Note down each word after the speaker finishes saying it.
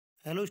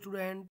Hello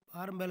student,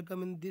 warm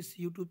welcome in this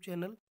YouTube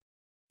channel.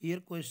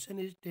 Here question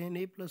is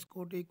tanA plus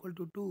cotA equal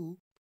to 2.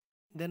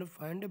 Then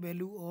find the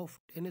value of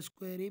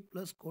tan² A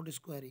plus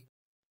cot²A.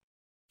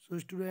 So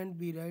student,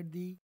 we write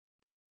the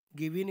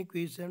given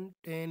equation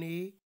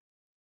tanA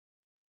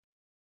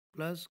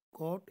plus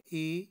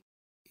cotA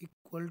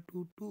equal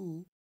to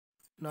 2.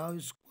 Now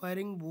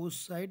squaring both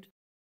sides.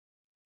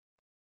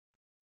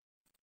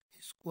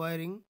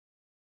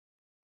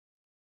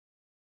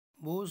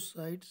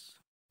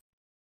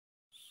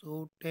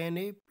 So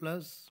tanA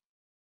plus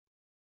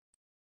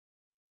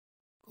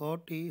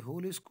cotA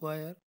whole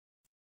square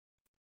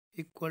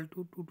equal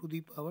to 2 to the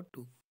power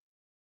 2.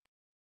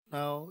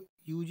 Now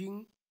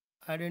using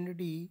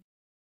identity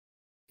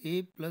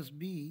a plus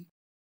b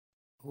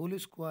whole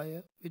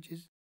square, which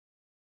is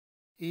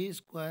a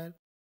square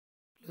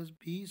plus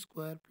b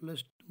square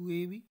plus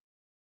 2ab.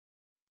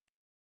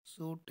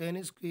 So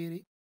tan square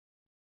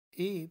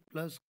a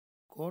plus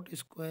cot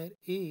square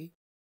a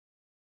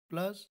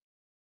plus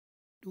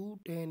 2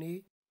 tan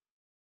a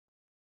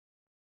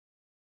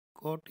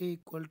cot a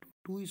equal to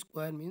 2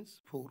 square means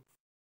 4.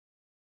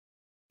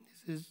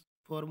 This is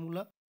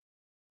formula.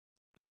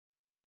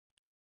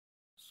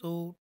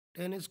 So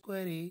tan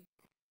square a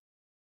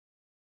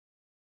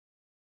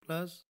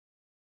plus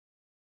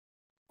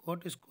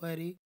cot square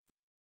a,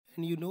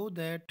 and you know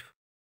that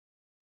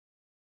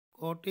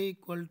cot a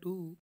equal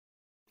to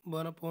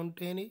 1 upon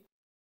tan a.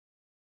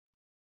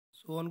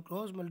 So on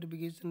cross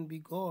multiplication we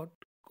got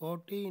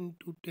cot a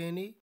into tan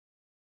a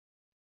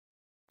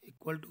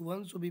equal to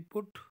 1. So we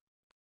put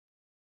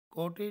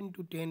cot a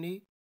into tan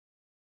a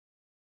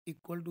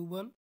equal to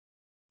 1.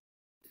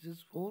 This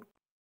is 4.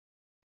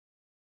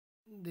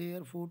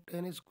 Therefore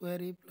tan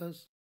square a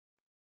plus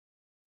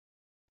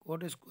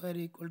cot square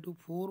equal to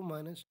 4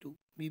 minus 2.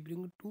 We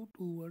bring 2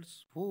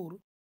 towards 4.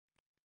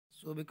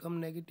 So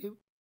become negative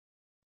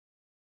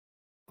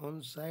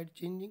on side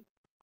changing.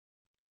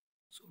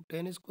 So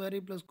tan square a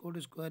plus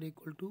cot square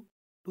equal to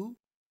 2.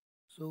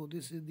 So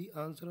this is the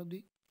answer of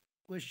the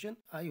question.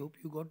 I hope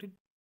you got it.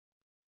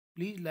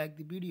 Please like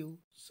the video,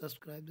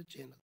 subscribe the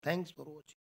channel. Thanks for watching.